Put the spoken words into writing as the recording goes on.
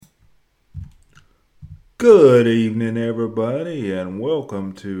Good evening, everybody, and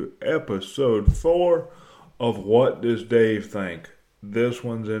welcome to episode 4 of What Does Dave Think? This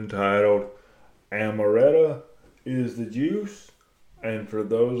one's entitled Amaretto is the Juice. And for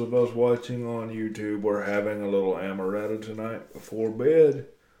those of us watching on YouTube, we're having a little amaretto tonight before bed.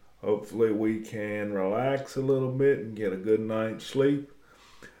 Hopefully, we can relax a little bit and get a good night's sleep.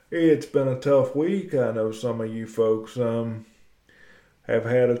 It's been a tough week. I know some of you folks have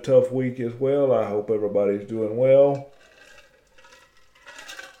had a tough week as well. I hope everybody's doing well.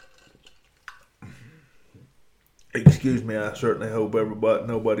 Excuse me, I certainly hope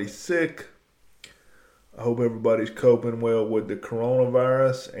nobody's sick. I hope everybody's coping well with the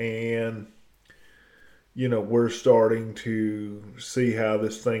coronavirus, and we're starting to see how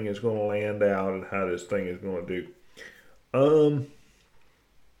this thing is going to land out and how this thing is going to do.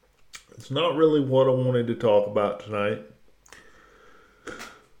 It's not really what I wanted to talk about tonight.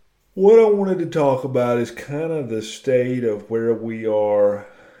 What I wanted to talk about is kind of the state of where we are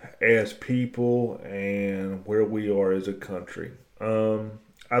as people and where we are as a country.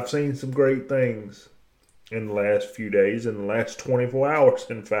 I've seen some great things in the last few days, in the last 24 hours,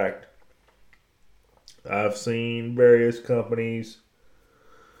 in fact. I've seen various companies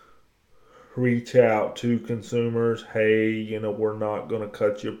reach out to consumers. Hey, we're not going to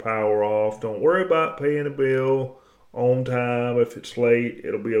cut your power off. Don't worry about paying a bill on time. If it's late,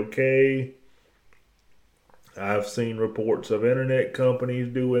 it'll be okay. I've seen reports of internet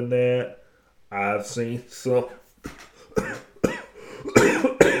companies doing that. I've seen some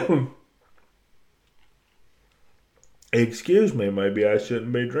excuse me, maybe I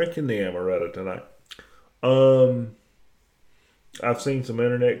shouldn't be drinking the amaretto tonight. I've seen some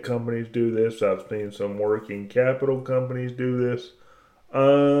internet companies do this. I've seen some working capital companies do this.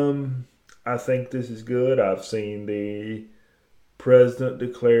 I think this is good. I've seen the president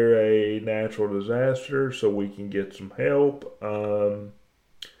declare a natural disaster so we can get some help.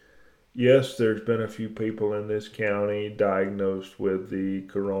 Yes, there's been a few people in this county diagnosed with the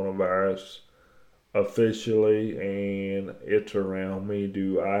coronavirus officially, and it's around me.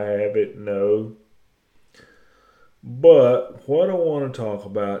 Do I have it? No. But what I want to talk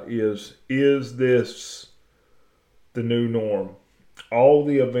about is this the new norm? All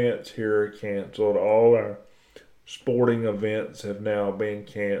the events here are canceled. All our sporting events have now been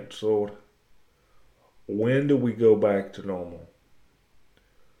canceled. When do we go back to normal?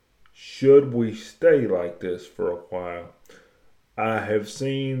 Should we stay like this for a while? I have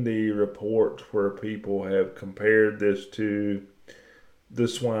seen the reports where people have compared this to the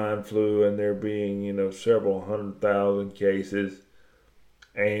swine flu, and there being, several 100,000 cases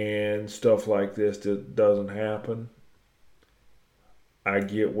and stuff like this that doesn't happen. I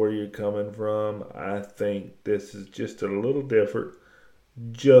get where you're coming from. I think this is just a little different.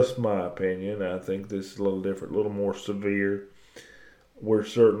 Just my opinion. I think this is a little different, a little more severe. We're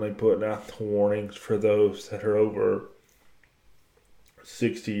certainly putting out the warnings for those that are over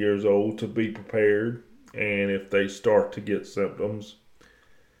 60 years old to be prepared. And if they start to get symptoms,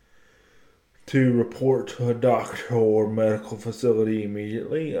 to report to a doctor or medical facility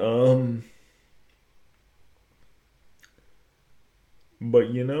immediately.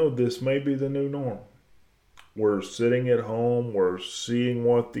 But this may be the new norm. We're sitting at home. We're seeing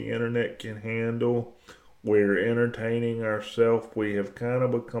what the internet can handle. We're entertaining ourselves. We have kind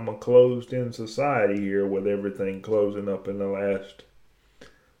of become a closed-in society here with everything closing up in the last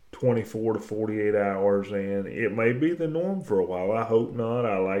 24 to 48 hours. And it may be the norm for a while. I hope not.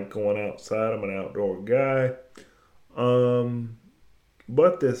 I like going outside. I'm an outdoor guy.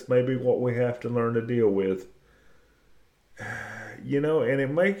 But this may be what we have to learn to deal with. And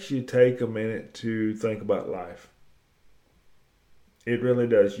it makes you take a minute to think about life. It really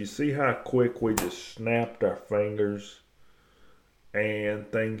does. You see how quick we just snapped our fingers and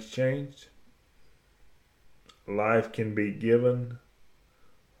things changed? Life can be given.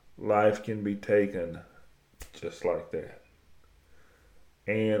 Life can be taken just like that.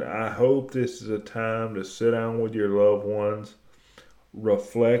 And I hope this is a time to sit down with your loved ones,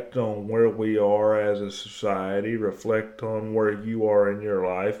 reflect on where we are as a society, reflect on where you are in your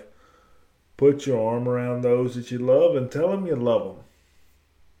life, put your arm around those that you love and tell them you love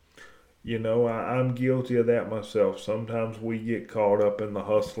them. I'm guilty of that myself. Sometimes we get caught up in the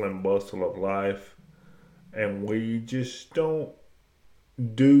hustle and bustle of life and we just don't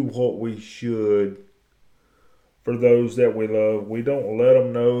do what we should for those that we love. We don't let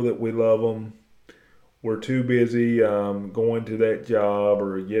them know that we love them. We're too busy going to that job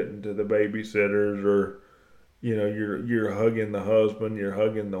or getting to the babysitters, or you're hugging the husband, you're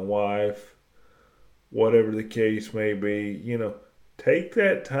hugging the wife, whatever the case may be. Take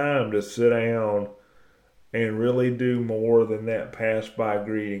that time to sit down and really do more than that pass by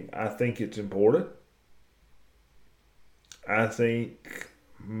greeting. I think it's important. I think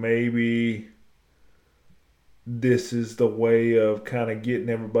maybe this is the way of kind of getting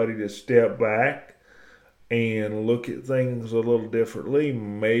everybody to step back and look at things a little differently.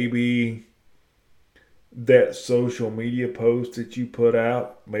 Maybe that social media post that you put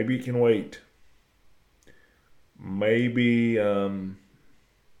out, maybe it can wait. Maybe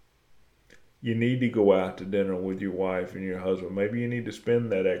you need to go out to dinner with your wife and your husband. Maybe you need to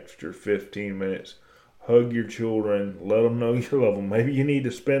spend that extra 15 minutes. Hug your children. Let them know you love them. Maybe you need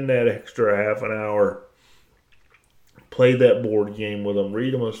to spend that extra half an hour. Play that board game with them.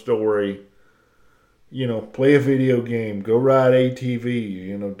 Read them a story. Play a video game. Go ride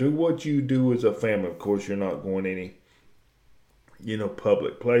ATV. Do what you do as a family. Of course, you're not going any,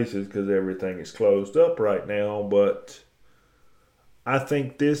 public places because everything is closed up right now. But I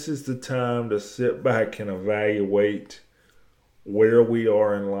think this is the time to sit back and evaluate where we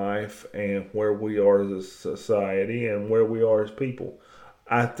are in life and where we are as a society and where we are as people.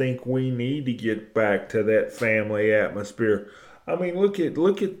 I think we need to get back to that family atmosphere. I mean, look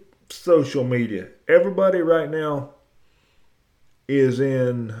at social media. Everybody right now is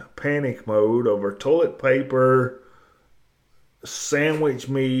in panic mode over toilet paper, sandwich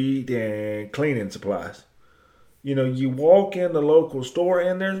meat, and cleaning supplies. You walk in the local store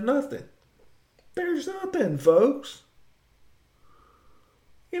and there's nothing. There's nothing, folks.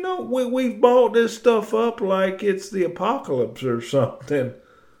 We've bought this stuff up like it's the apocalypse or something.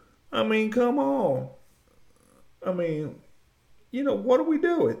 I mean, come on. I mean, what are we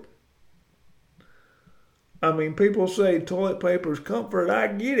doing? I mean, people say toilet paper is comfort. I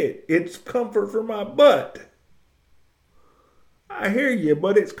get it. It's comfort for my butt. I hear you,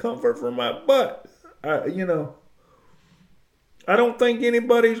 but it's comfort for my butt. I don't think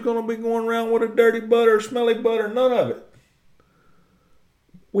anybody's going to be going around with a dirty butt or smelly butt or none of it.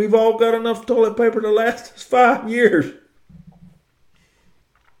 We've all got enough toilet paper to last us 5 years.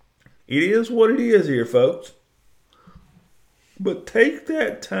 It is what it is here, folks. But take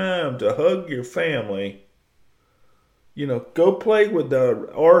that time to hug your family. Go play with the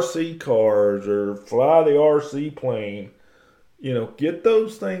RC cars or fly the RC plane. Get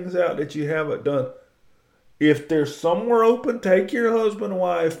those things out that you haven't done. If there's somewhere open, take your husband,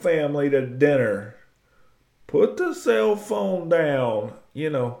 wife, family to dinner. Put the cell phone down.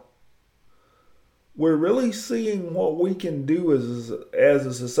 We're really seeing what we can do as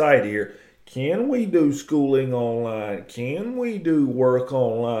a society here. Can we do schooling online? Can we do work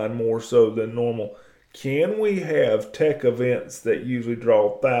online more so than normal? Can we have tech events that usually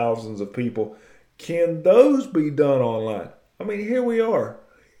draw thousands of people? Can those be done online? I mean, here we are.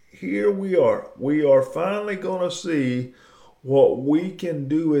 We are finally going to see what we can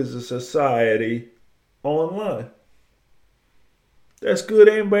do as a society online. That's good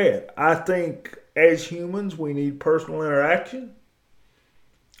and bad. I think as humans, we need personal interaction.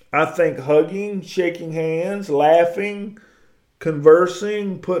 I think hugging, shaking hands, laughing,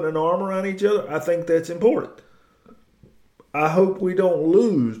 conversing, putting an arm around each other, I think that's important. I hope we don't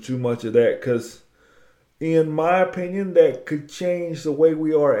lose too much of that because, in my opinion, that could change the way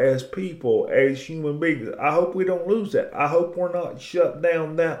we are as people, as human beings. I hope we don't lose that. I hope we're not shut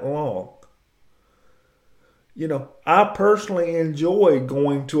down that long. I personally enjoy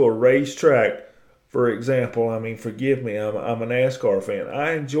going to a racetrack. For example, I mean, forgive me, I'm a NASCAR fan.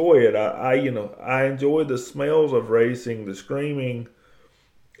 I enjoy it. I enjoy the smells of racing, the screaming,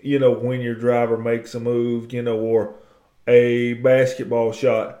 when your driver makes a move, or a basketball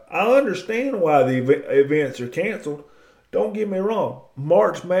shot. I understand why the events are canceled. Don't get me wrong.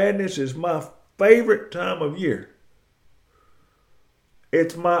 March Madness is my favorite time of year.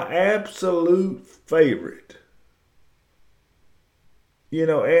 It's my absolute favorite. And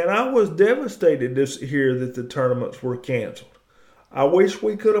I was devastated to hear that the tournaments were canceled. I wish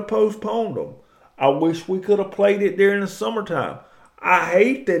we could have postponed them. I wish we could have played it during the summertime. I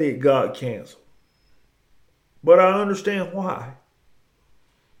hate that it got canceled. But I understand why.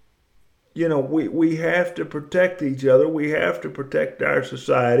 We have to protect each other. We have to protect our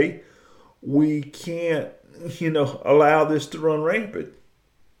society. We can't, allow this to run rampant.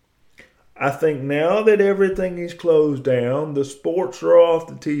 I think now that everything is closed down, the sports are off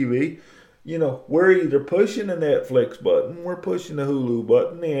the TV, we're either pushing the Netflix button, we're pushing the Hulu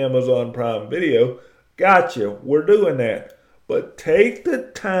button, the Amazon Prime Video. Gotcha, we're doing that. But take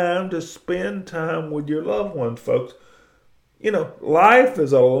the time to spend time with your loved ones, folks. Life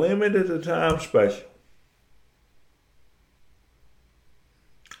is a limited time special.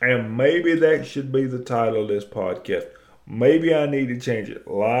 And maybe that should be the title of this podcast. Maybe I need to change it.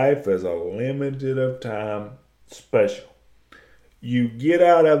 Life is a limited of time special. You get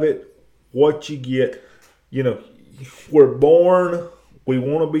out of it what you get. You know, we're born, we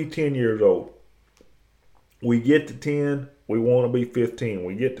want to be 10 years old. We get to 10, we want to be 15.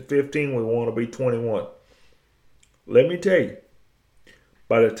 We get to 15, we want to be 21. Let me tell you,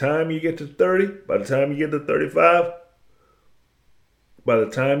 by the time you get to 30, by the time you get to 35, by the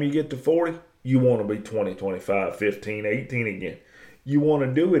time you get to 40, you want to be 20, 25, 15, 18 again. You want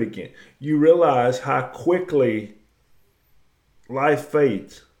to do it again. You realize how quickly life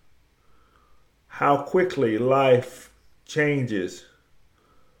fades, how quickly life changes,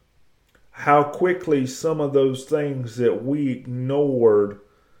 how quickly some of those things that we ignored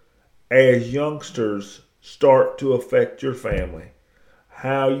as youngsters start to affect your family.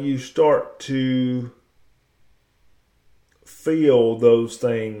 How you start to feel those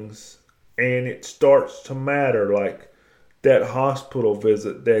things and it starts to matter, like that hospital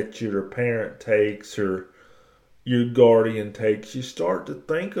visit that your parent takes or your guardian takes. You start to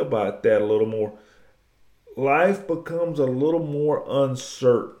think about that a little more. Life becomes a little more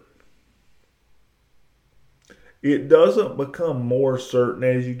uncertain. It doesn't become more certain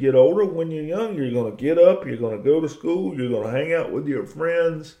as you get older. When you're young, you're going to get up, you're going to go to school, you're going to hang out with your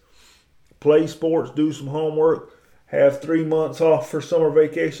friends, play sports, do some homework, have 3 months off for summer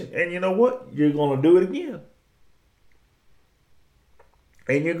vacation. And you know what? You're going to do it again.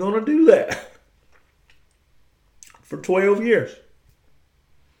 And you're going to do that for 12 years.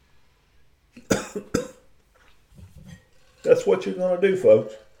 That's what you're going to do,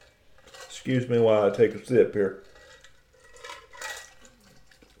 folks. Excuse me while I take a sip here.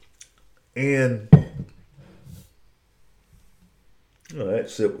 And that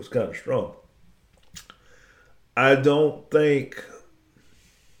sip was kind of strong. I don't think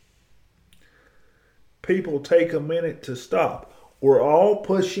people take a minute to stop. We're all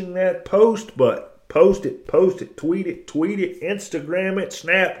pushing that post button. Post it, tweet it, Instagram it,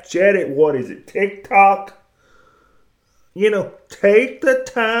 Snapchat it, what is it, TikTok? Take the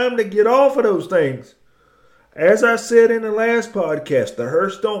time to get off of those things. As I said in the last podcast, the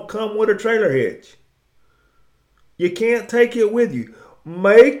hearse don't come with a trailer hitch. You can't take it with you.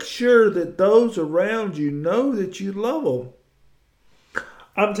 Make sure that those around you know that you love them.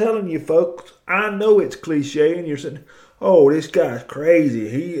 I'm telling you, folks, I know it's cliche and you're saying, oh, this guy's crazy.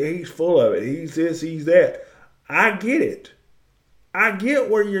 He's full of it. He's this, he's that. I get it. I get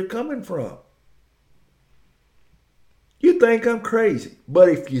where you're coming from. You think I'm crazy. But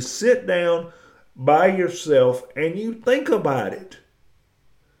if you sit down by yourself and you think about it,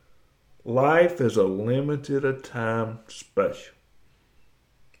 life is a limited a time special.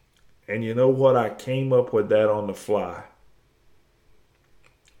 And you know what? I came up with that on the fly.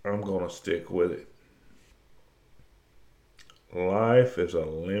 I'm going to stick with it. Life is a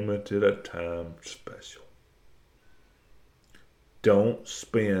limited a time special. Don't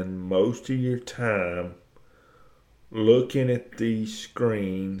spend most of your time looking at these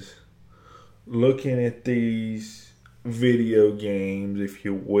screens, looking at these video games, if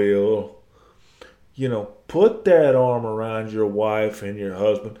you will. Put that arm around your wife and your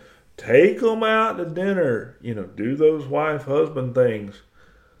husband. Take them out to dinner. Do those wife-husband things.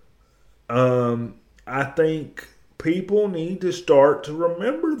 I think people need to start to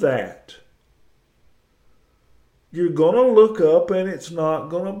remember that. You're going to look up and it's not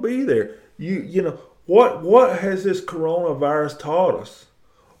going to be there. What has this coronavirus taught us?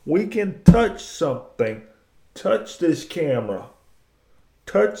 We can touch something, touch this camera,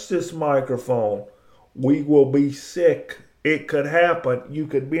 touch this microphone. We will be sick. It could happen. You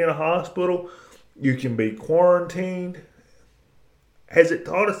could be in a hospital. You can be quarantined. Has it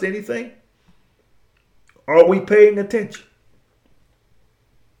taught us anything? Are we paying attention?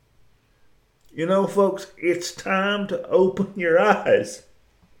 Folks, it's time to open your eyes.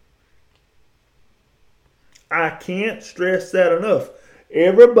 I can't stress that enough.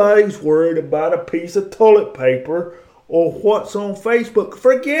 Everybody's worried about a piece of toilet paper or what's on Facebook.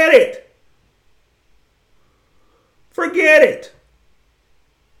 Forget it. Forget it.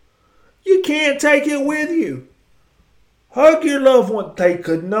 You can't take it with you. Hug your loved one. They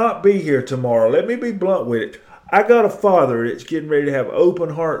could not be here tomorrow. Let me be blunt with it. I got a father that's getting ready to have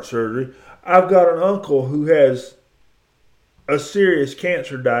open heart surgery. I've got an uncle who has a serious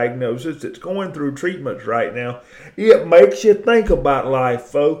cancer diagnosis that's going through treatments right now. It makes you think about life,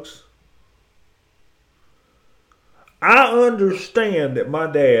 folks. I understand that my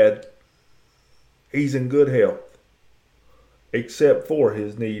dad, he's in good health, except for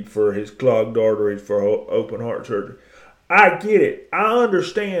his need for his clogged arteries for open heart surgery. I get it. I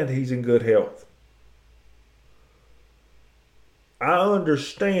understand he's in good health. I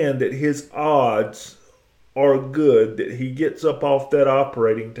understand that his odds are good that he gets up off that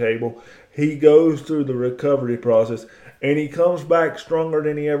operating table, he goes through the recovery process, and he comes back stronger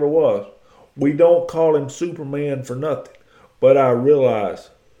than he ever was. We don't call him Superman for nothing. But I realize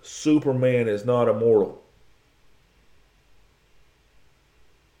Superman is not immortal.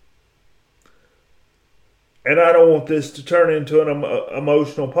 And I don't want this to turn into an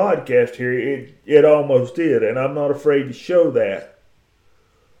emotional podcast here. It almost did, and I'm not afraid to show that.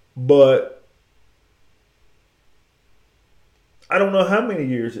 But I don't know how many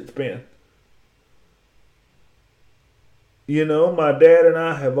years it's been. You know, my dad and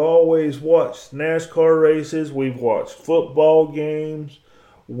I have always watched NASCAR races. We've watched football games.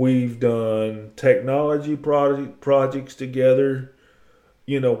 We've done technology projects together.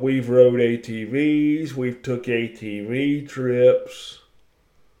 You know, we've rode ATVs. We've took ATV trips.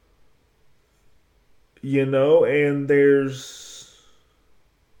 You know, and there's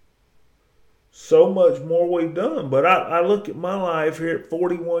so much more we've done. But I look at my life here at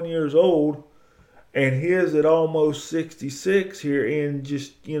 41 years old, and his at almost 66 here in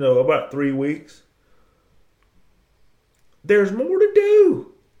just, about 3 weeks. There's more to do.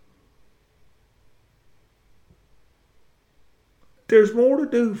 There's more to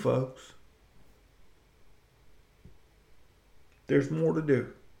do, folks. There's more to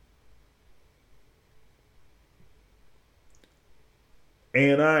do.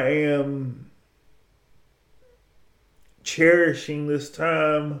 And I am cherishing this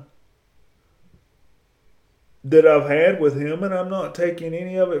time that I've had with him, and I'm not taking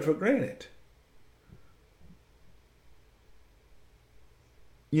any of it for granted.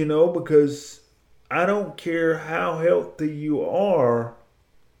 You know, because I don't care how healthy you are,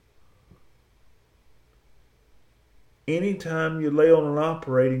 anytime you lay on an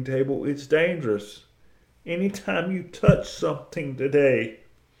operating table, it's dangerous. Anytime you touch something today,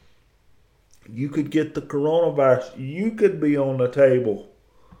 you could get the coronavirus. You could be on the table.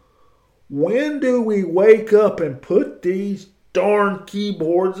 When do we wake up and put these darn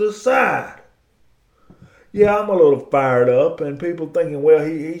keyboards aside? Yeah, I'm a little fired up, and people thinking, well,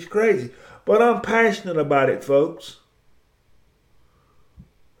 he's crazy. But I'm passionate about it, folks.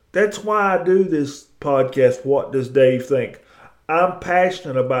 That's why I do this podcast, What Does Dave Think? I'm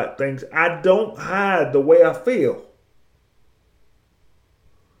passionate about things. I don't hide the way I feel.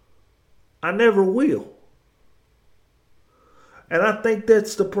 I never will. And I think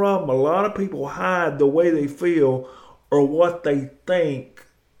that's the problem. A lot of people hide the way they feel or what they think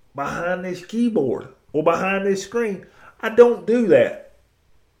behind this keyboard or behind this screen. I don't do that.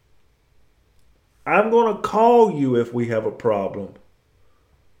 I'm going to call you if we have a problem.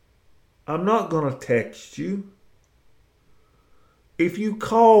 I'm not going to text you. If you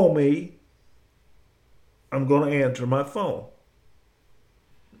call me, I'm going to answer my phone.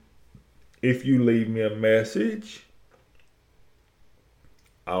 If you leave me a message,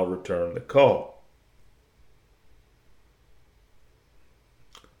 I'll return the call.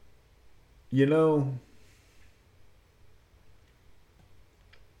 You know,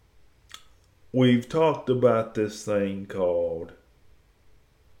 we've talked about this thing called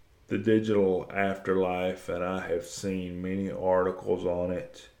the digital afterlife, and I have seen many articles on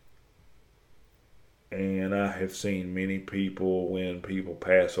it. And I have seen many people, when people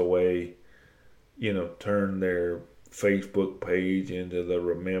pass away, turn their Facebook page into the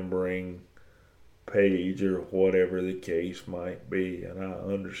remembering page or whatever the case might be. And I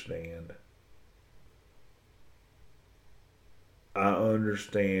understand. I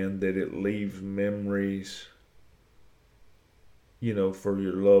understand that it leaves memories, for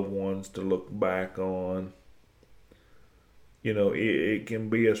your loved ones to look back on. It can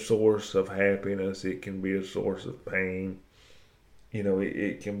be a source of happiness. It can be a source of pain.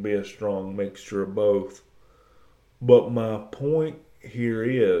 It can be a strong mixture of both. But my point here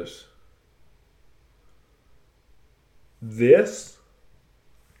is, this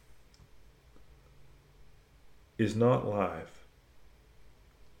is not life.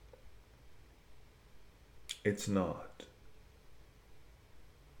 It's not.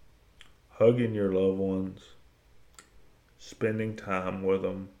 Hugging your loved ones, spending time with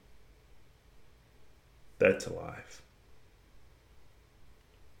them, that's life.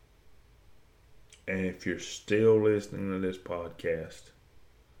 And if you're still listening to this podcast,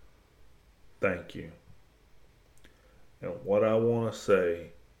 thank you. And what I want to say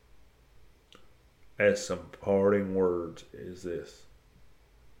as some parting words is this.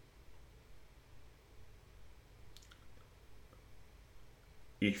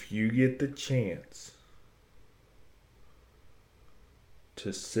 If you get the chance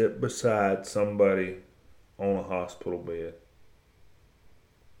to sit beside somebody on a hospital bed,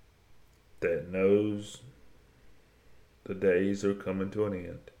 that knows the days are coming to an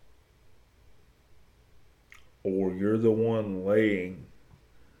end, or you're the one laying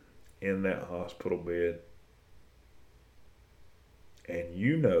in that hospital bed and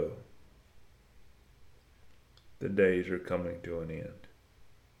you know the days are coming to an end.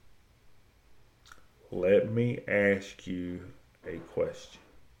 Let me ask you a question.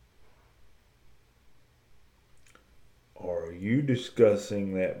 Are you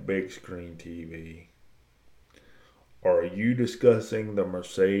discussing that big screen TV? Are you discussing the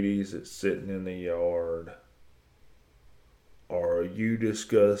Mercedes that's sitting in the yard? Are you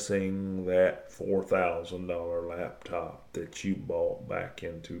discussing that $4,000 laptop that you bought back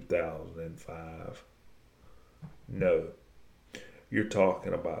in 2005? No. You're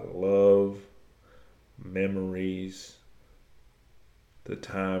talking about love, memories, the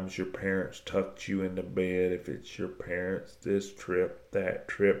times your parents tucked you into bed, if it's your parents, this trip, that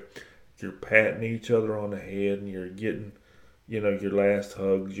trip. You're patting each other on the head and you're getting, your last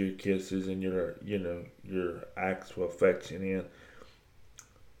hugs, your kisses, and your acts of affection in.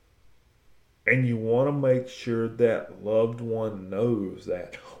 And you want to make sure that loved one knows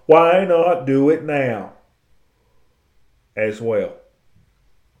that. Why not do it now as well?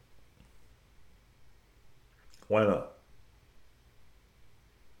 Why not?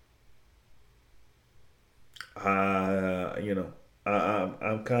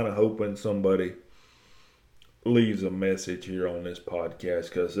 I'm kind of hoping somebody leaves a message here on this podcast,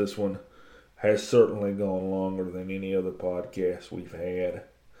 because this one has certainly gone longer than any other podcast we've had.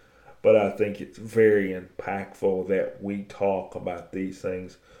 But I think it's very impactful that we talk about these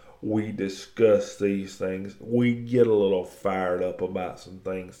things. We discuss these things. We get a little fired up about some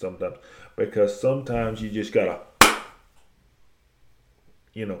things sometimes, because sometimes you just gotta,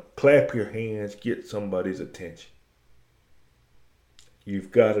 clap your hands, get somebody's attention.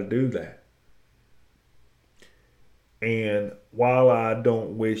 You've got to do that. And while I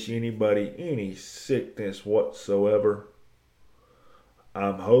don't wish anybody any sickness whatsoever,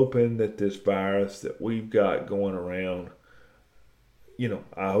 I'm hoping that this virus that we've got going around,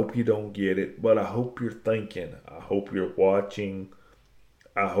 I hope you don't get it, but I hope you're thinking. I hope you're watching.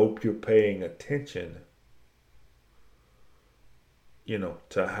 I hope you're paying attention,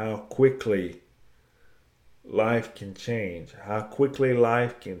 to how quickly life can change, how quickly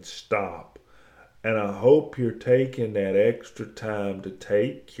life can stop. And I hope you're taking that extra time to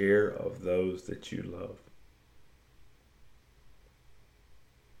take care of those that you love.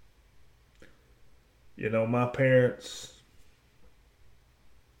 My parents,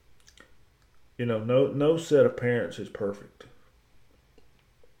 no set of parents is perfect.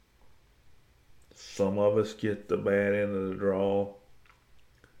 Some of us get the bad end of the draw.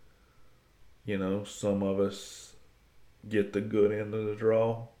 Some of us get the good end of the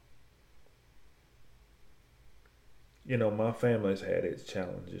draw. My family's had its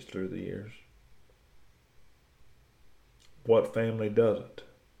challenges through the years. What family doesn't?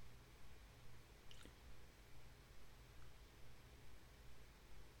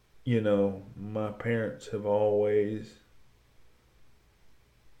 My parents have always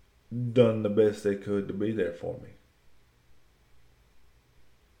done the best they could to be there for me.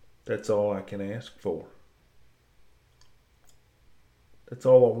 That's all I can ask for. That's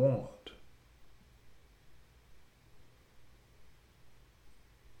all I want.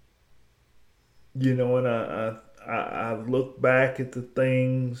 And I look back at the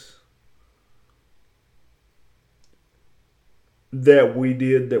things that we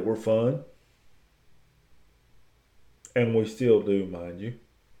did that were fun. And we still do, mind you.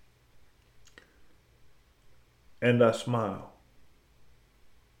 And I smile.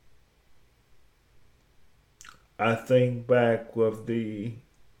 I think back with the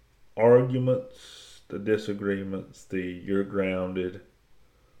arguments, the disagreements, the you're grounded.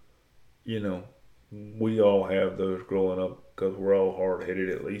 We all have those growing up, because we're all hard-headed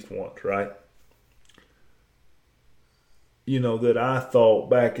at least once, right? That I thought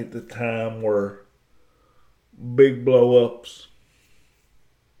back at the time were big blow-ups.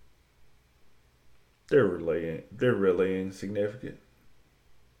 They're really insignificant.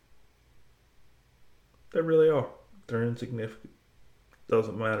 They really are. They're insignificant.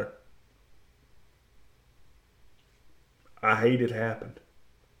 Doesn't matter. I hate it happened.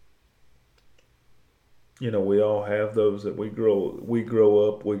 We all have those that we grow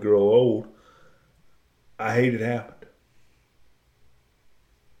up, we grow old. I hate it happened.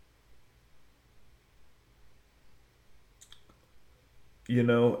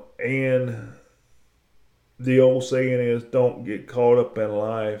 And the old saying is, don't get caught up in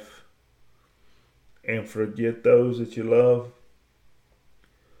life and forget those that you love.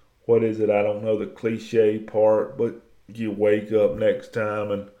 what is it? I don't know the cliche part, but you wake up next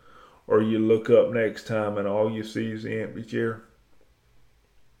time or you look up next time and all you see is the empty chair.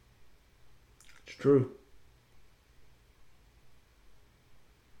 It's true.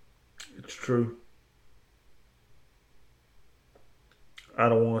 It's true. I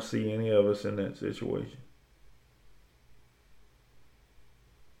don't want to see any of us in that situation.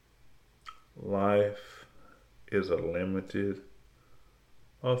 Life is a limited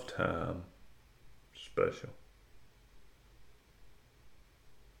of time special.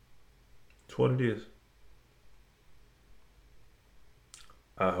 It's what it is.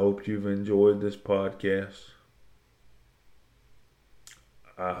 I hope you've enjoyed this podcast.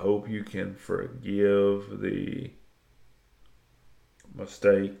 I hope you can forgive the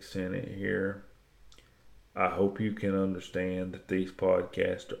mistakes in it here. I hope you can understand that these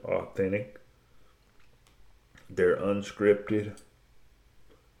podcasts are authentic. They're unscripted.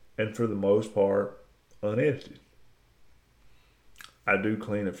 And for the most part, unedited. I do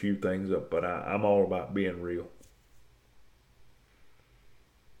clean a few things up, but I'm all about being real.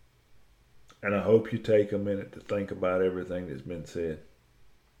 And I hope you take a minute to think about everything that's been said.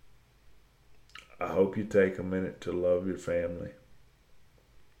 I hope you take a minute to love your family.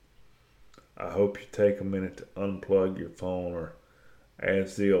 I hope you take a minute to unplug your phone, or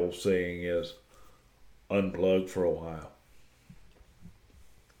as the old saying is, unplug for a while.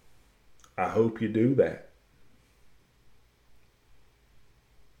 I hope you do that.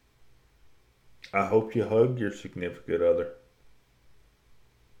 I hope you hug your significant other.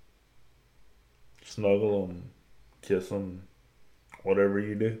 Snuggle them, kiss them, whatever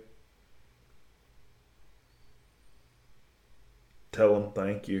you do. Tell them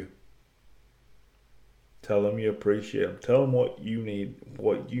thank you. Tell them you appreciate them. Tell them what you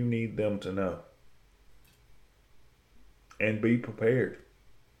need them to know. And be prepared.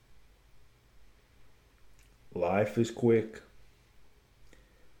 Life is quick.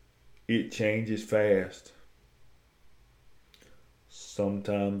 It changes fast.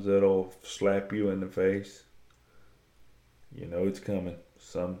 Sometimes it'll slap you in the face. You know it's coming.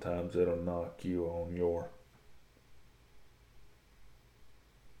 Sometimes it'll knock you on your...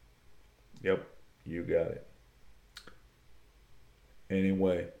 Yep, you got it.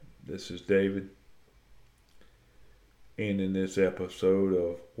 Anyway, this is David. Ending this episode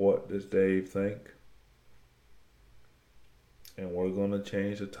of What Does Dave Think? And we're going to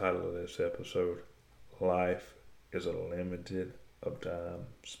change the title of this episode. Life is a limited of time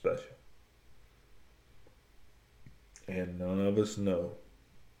special. And none of us know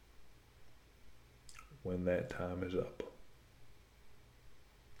when that time is up.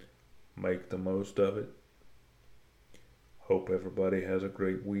 Make the most of it. Hope everybody has a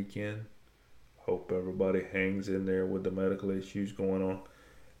great weekend. Hope everybody hangs in there with the medical issues going on.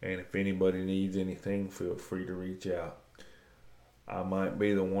 And if anybody needs anything, feel free to reach out. I might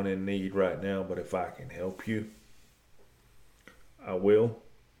be the one in need right now, but if I can help you, I will.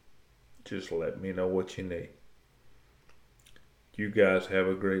 Just let me know what you need. You guys have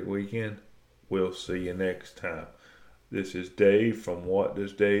a great weekend. We'll see you next time. This is Dave from What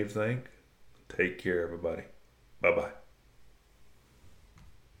Does Dave Think? Take care, everybody. Bye-bye.